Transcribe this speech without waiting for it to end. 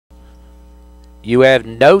You have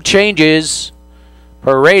no changes.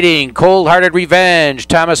 Parading Cold-Hearted Revenge,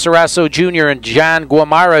 Thomas Sarasso Jr. and John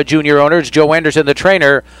Guamara Jr. owners. Joe Anderson, the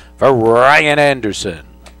trainer, for Ryan Anderson.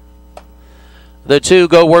 The 2,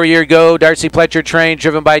 Go Warrior Go, Darcy Pletcher train,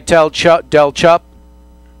 driven by Del Chup.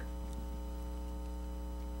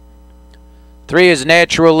 3 is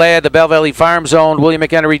Natural Lad, the Bell Valley Farms owned, William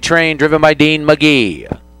McHenry train, driven by Dean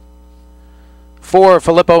McGee. 4,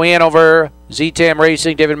 Filippo Hanover, Z-Tam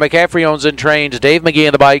Racing, David McCaffrey owns and trains, Dave McGee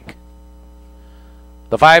in the bike.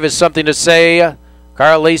 The 5 is Something to Say,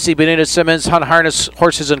 Carl Lacey, Benita Simmons, Hunt Harness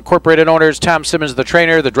Horses Incorporated owners, Tom Simmons the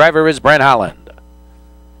trainer, the driver is Brent Holland.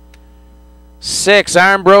 6,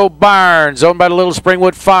 Armbro Barnes, owned by the Little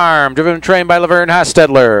Springwood Farm, driven and trained by Laverne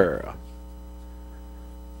Hostetler.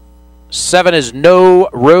 7 is No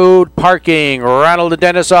Road Parking, Ronald and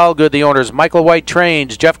Dennis Allgood, the owners, Michael White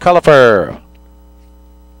trains, Jeff Cullifer.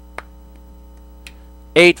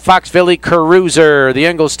 8, Foxville Cruiser, the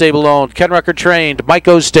Engel stable owned, Ken Rucker trained, Mike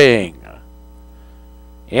Osting.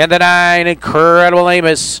 And the 9, Incredible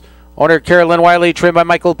Amos, owner Carolyn Wiley, trained by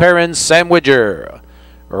Michael Perrin, Sam Widger.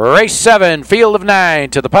 Race 7, field of 9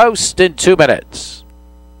 to the post in 2 minutes.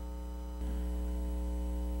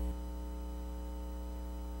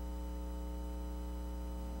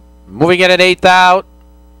 Moving in at 8th out.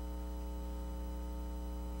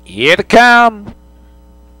 Here to come.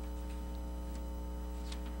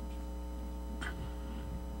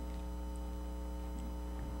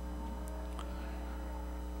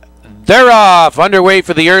 They're off. Underway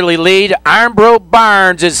for the early lead. Armbro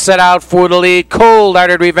Barnes is set out for the lead.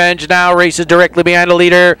 Cold-Hearted Revenge now races directly behind the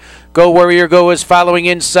leader. Go Warrior Go is following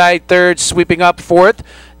inside 3rd, sweeping up 4th.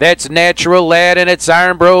 That's Natural Lad, and it's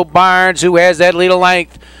Armbro Barnes who has that lead of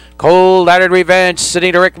length. Cold-Hearted Revenge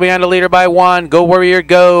sitting directly behind the leader by 1. Go Warrior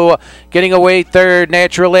Go getting away 3rd.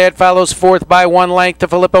 Natural Lad follows 4th by 1 length to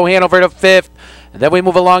Filippo Hanover to 5th. And then we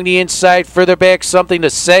move along the inside, further back, Something to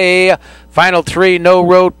Say. Final 3, No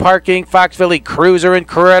Road Parking, Foxville Cruiser,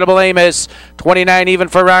 Incredible Amos. 29 even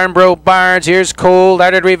for Armbro Barnes. Here's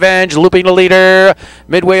Cold-Hearted Revenge looping the leader.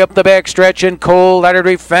 Midway up the back stretch, and Cold-Hearted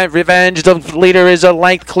Revenge, the leader, is a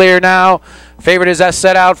length clear now. Favorite is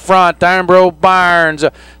set out front, Armbro Barnes.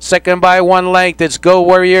 2nd by 1 length, it's Go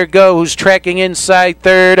Warrior Go, who's tracking inside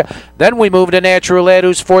 3rd. Then we move to Natural Lad,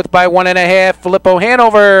 who's 4th by 1.5. Filippo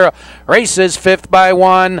Hanover races 5th by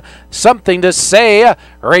 1. Something to Say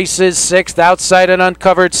races 6th, outside and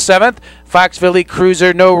uncovered 7th. Foxville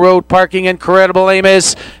Cruiser, No Road Parking, Incredible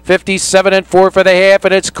Amos, 57 and 4 for the half,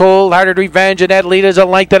 and it's Cold-Hearted Revenge, and that lead is a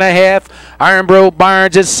length and a half. Armbro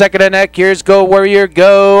Barnes is 2nd and neck. Here's Go Warrior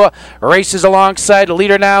Go. Races alongside the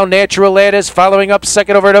leader now. Natural Lad is following up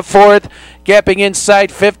 2nd over to 4th. Gapping inside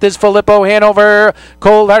 5th is Filippo Hanover.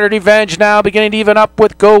 Cold-Hearted Revenge now beginning to even up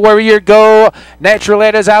with Go Warrior Go. Natural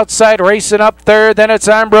Lad is outside, racing up 3rd. Then it's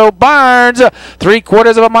Armbro Barnes.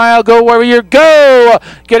 3/4 of a mile. Go Warrior Go.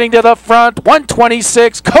 Getting to the front.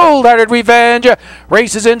 126. Cold-Hearted Revenge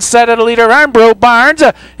races inside of the leader. Armbro Barnes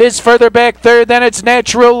is further back 3rd. Then it's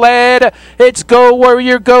Natural Lad. It's Go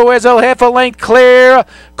Warrior Go as a half a length clear.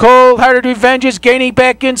 Cold-Hearted Revenge is gaining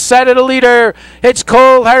back inside of the leader. It's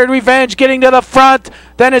Cold-Hearted Revenge getting to the front.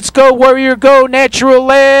 Then it's Go Warrior Go, Natural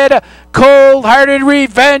Lad. Cold-Hearted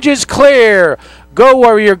Revenge is clear. Go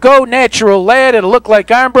Warrior Go, Natural Lad. It'll look like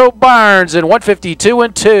Armbro Barnes in 152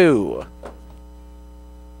 and 2.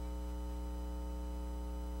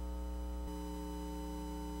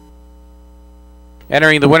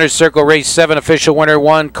 Entering the winner's circle, race 7, official winner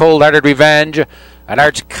 1, Cold-Hearted Revenge. An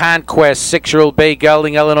Arch Conquest, 6-year-old bay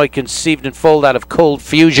gelding, Illinois, conceived and foaled out of Cold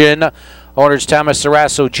Fusion. Owners Thomas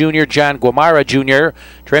Sarasso Jr., John Guamara Jr.,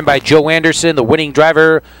 trained by Joe Anderson, the winning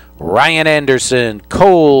driver, Ryan Anderson.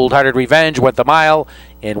 Cold-Hearted Revenge went the mile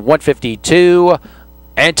in 152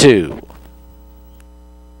 and 2.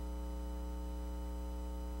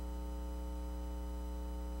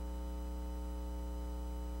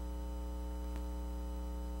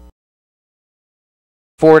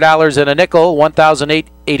 $4 and a nickel,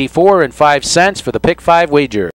 $1,884.05 for the pick 5 wager.